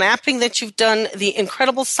 the mapping that you've done, the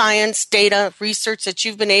incredible science, data, research that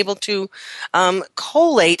you've been able to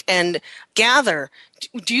collate and gather,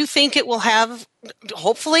 do you think it will have,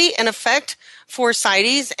 hopefully, an effect for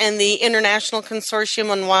CITES and the International Consortium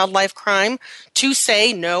on Wildlife Crime to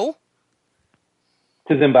say no?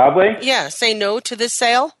 To Zimbabwe? Yeah, say no to this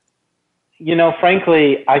sale? You know,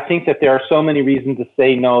 frankly, I think that there are so many reasons to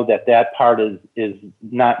say no that part is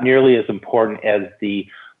not nearly as important as the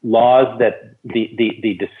laws that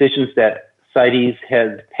the decisions that CITES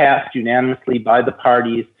has passed unanimously by the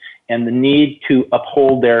parties and the need to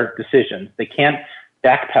uphold their decisions. They can't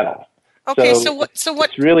backpedal. Okay, so what?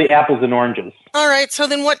 It's really apples and oranges. All right, so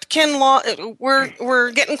then what can law?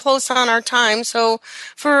 We're getting close on our time. So,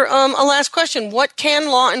 for a last question, what can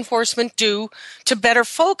law enforcement do to better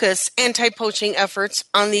focus anti-poaching efforts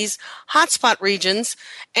on these hotspot regions,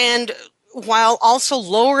 and while also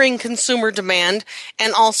lowering consumer demand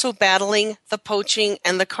and also battling the poaching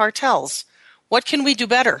and the cartels? What can we do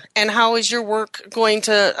better, and how is your work going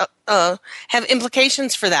to have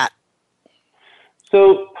implications for that?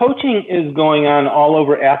 So poaching is going on all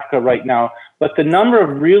over Africa right now, but the number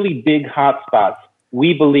of really big hotspots,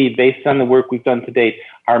 we believe, based on the work we've done to date,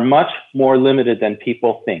 are much more limited than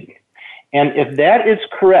people think. And if that is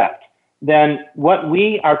correct, then what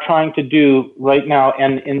we are trying to do right now,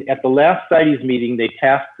 and at the last CITES meeting, they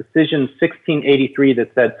passed Decision 1683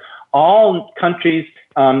 that said all countries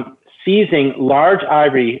seizing large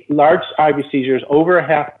ivory seizures over a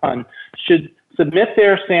half ton should submit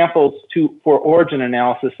their samples for origin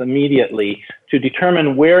analysis immediately to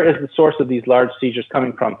determine where is the source of these large seizures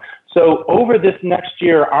coming from. So over this next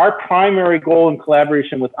year, our primary goal in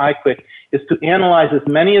collaboration with iQuick is to analyze as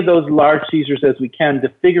many of those large seizures as we can to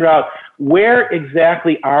figure out where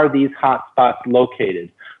exactly are these hotspots located.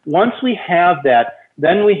 Once we have that,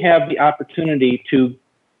 then we have the opportunity to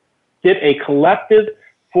get a collective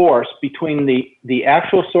force between the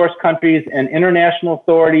actual source countries and international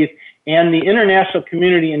authorities and the international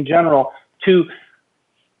community in general to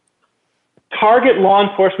target law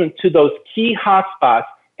enforcement to those key hotspots,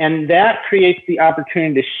 and that creates the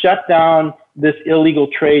opportunity to shut down this illegal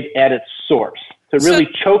trade at its source, to really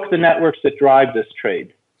choke the networks that drive this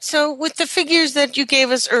trade. So with the figures that you gave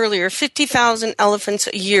us earlier, 50,000 elephants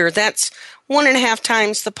a year, that's 1.5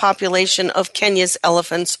 times the population of Kenya's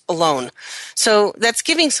elephants alone. So that's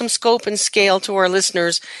giving some scope and scale to our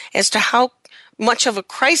listeners as to how much of a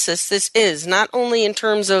crisis this is, not only in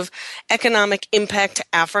terms of economic impact to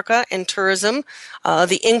Africa and tourism,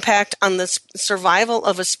 the impact on the survival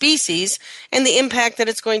of a species, and the impact that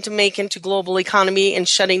it's going to make into global economy and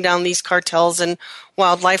shutting down these cartels and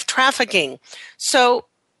wildlife trafficking. So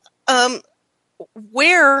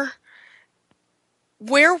where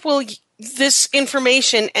will this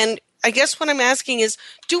information, and I guess what I'm asking is,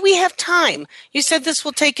 do we have time? You said this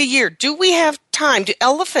will take a year. Do we have time? Do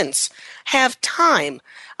elephants have time?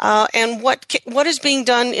 And what is being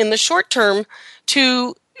done in the short term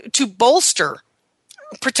to bolster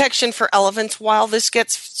protection for elephants while this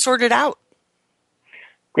gets sorted out?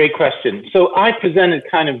 Great question. So I presented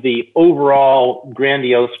kind of the overall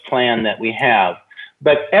grandiose plan that we have.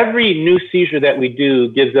 But every new seizure that we do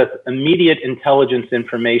gives us immediate intelligence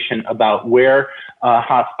information about where a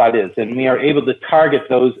hotspot is, and we are able to target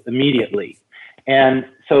those immediately. And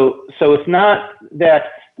so it's not that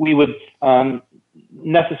we would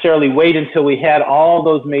necessarily wait until we had all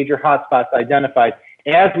those major hotspots identified.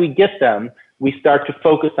 As we get them, we start to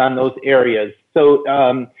focus on those areas. So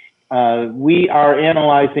we are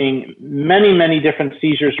analyzing many, many different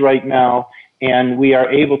seizures right now, and we are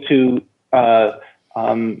able to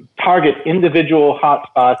target individual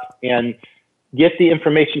hotspots and get the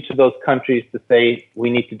information to those countries to say we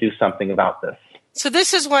need to do something about this. So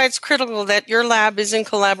this is why it's critical that your lab is in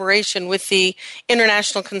collaboration with the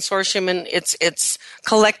International Consortium and its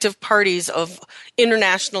collective parties of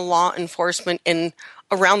international law enforcement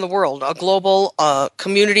around the world, a global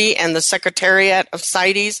community, and the Secretariat of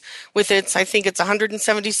CITES with its, I think it's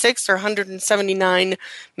 176 or 179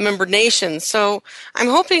 member nations. So I'm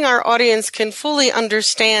hoping our audience can fully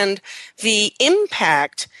understand the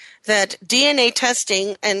impact that DNA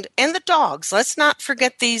testing and the dogs, let's not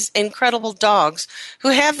forget these incredible dogs who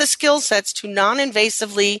have the skill sets to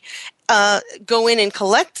non-invasively go in and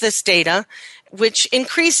collect this data, which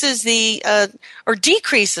increases or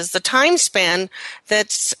decreases the time span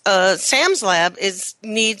that Sam's lab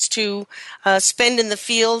needs to spend in the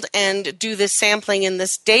field and do this sampling in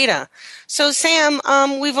this data. So, Sam,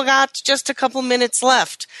 we've got just a couple minutes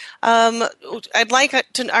left. I'd like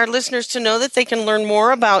our listeners to know that they can learn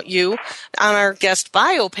more about you on our guest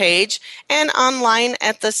bio page and online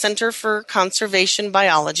at the Center for Conservation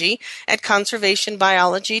Biology at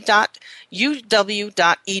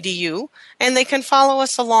conservationbiology.uw.edu. And they can follow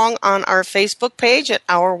us along on our Facebook page at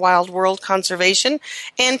Our Wild World Conservation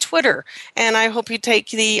and Twitter. And I hope you take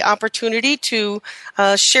the opportunity to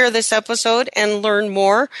share this episode and learn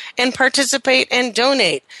more and participate and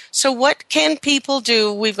donate. So what can people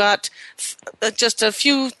do? We've got just a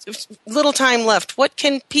few little time left. What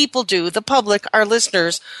can people do, the public, our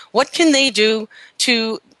listeners, what can they do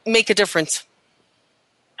to make a difference?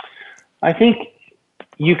 I think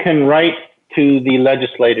you can write to the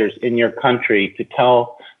legislators in your country to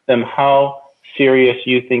tell them how serious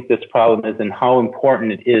you think this problem is and how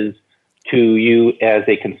important it is to you as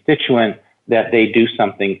a constituent that they do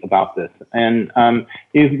something about this. And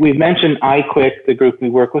we've mentioned iQuick, the group we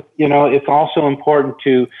work with. You know, it's also important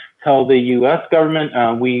to tell the U.S.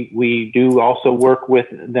 government. We do also work with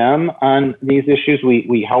them on these issues.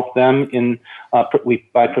 We help them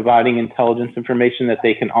by providing intelligence information that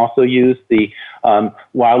they can also use. The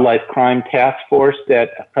Wildlife Crime Task Force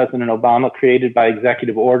that President Obama created by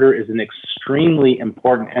executive order is an extremely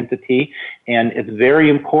important entity, and it's very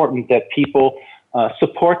important that people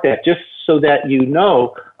support that. Just so that you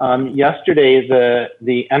know, yesterday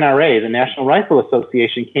the NRA, the National Rifle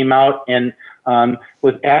Association, came out and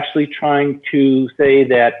was actually trying to say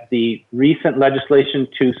that the recent legislation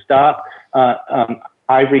to stop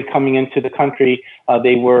ivory coming into the country,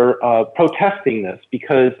 they were protesting this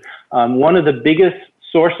because one of the biggest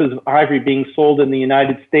sources of ivory being sold in the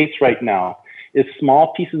United States right now is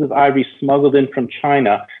small pieces of ivory smuggled in from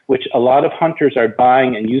China, which a lot of hunters are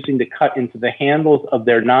buying and using to cut into the handles of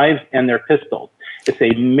their knives and their pistols. It's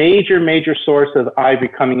a major, major source of ivory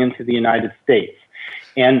coming into the United States.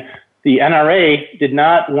 And the NRA did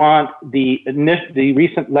not want the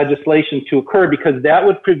recent legislation to occur because that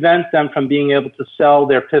would prevent them from being able to sell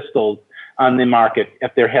their pistols on the market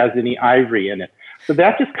if there has any ivory in it. So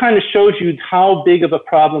that just kind of shows you how big of a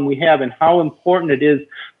problem we have and how important it is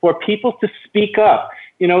for people to speak up.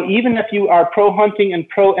 You know, even if you are pro-hunting and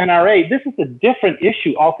pro-NRA, this is a different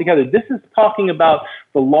issue altogether. This is talking about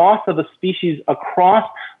the loss of a species across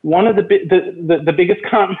one of the biggest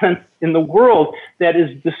continents in the world that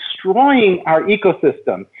is destroying our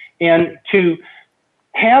ecosystem. And to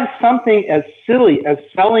have something as silly as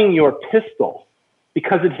selling your pistol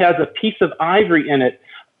because it has a piece of ivory in it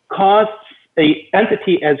costs an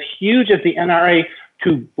entity as huge as the NRA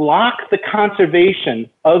to block the conservation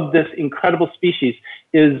of this incredible species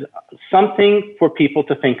is something for people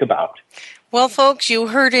to think about. Well, folks, you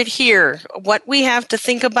heard it here, what we have to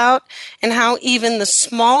think about and how even the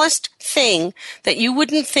smallest thing that you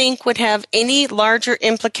wouldn't think would have any larger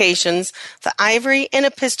implications, the ivory in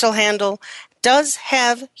a pistol handle, does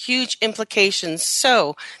have huge implications.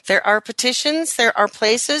 So there are petitions, there are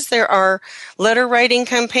places, there are letter writing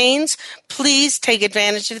campaigns. Please take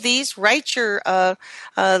advantage of these. Write your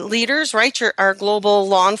leaders, write our global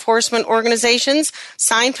law enforcement organizations,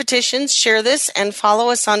 sign petitions, share this, and follow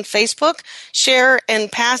us on Facebook. Share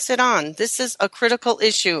and pass it on. This is a critical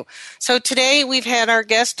issue. So today we've had our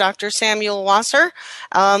guest, Dr. Samuel Wasser.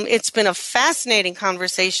 It's been a fascinating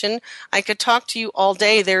conversation. I could talk to you all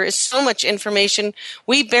day. There is so much information.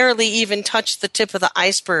 We barely even touched the tip of the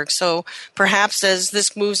iceberg. So perhaps as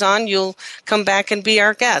this moves on, you'll come back and be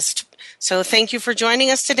our guest. So thank you for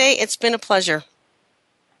joining us today. It's been a pleasure.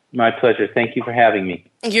 My pleasure. Thank you for having me.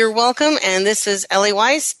 You're welcome, and this is Ellie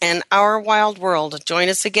Weiss and Our Wild World. Join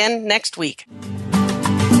us again next week.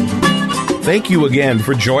 Thank you again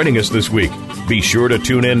for joining us this week. Be sure to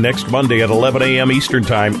tune in next Monday at 11 a.m. Eastern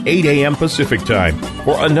Time, 8 a.m. Pacific Time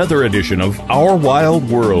for another edition of Our Wild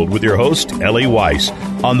World with your host, Ellie Weiss,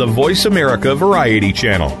 on the Voice America Variety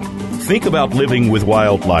Channel. Think about living with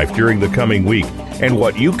wildlife during the coming week and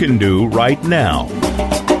what you can do right now.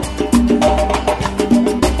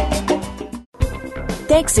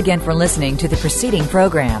 Thanks again for listening to the preceding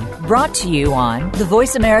program, brought to you on the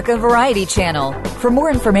Voice America Variety Channel. For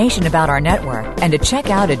more information about our network and to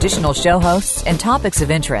check out additional show hosts and topics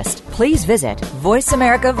of interest, please visit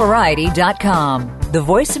voiceamericavariety.com. The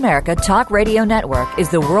Voice America Talk Radio Network is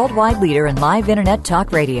the worldwide leader in live Internet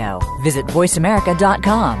talk radio. Visit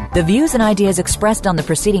voiceamerica.com. The views and ideas expressed on the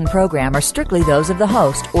preceding program are strictly those of the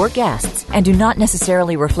host or guests and do not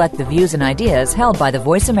necessarily reflect the views and ideas held by the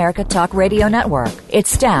Voice America Talk Radio Network, its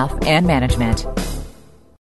staff, and management.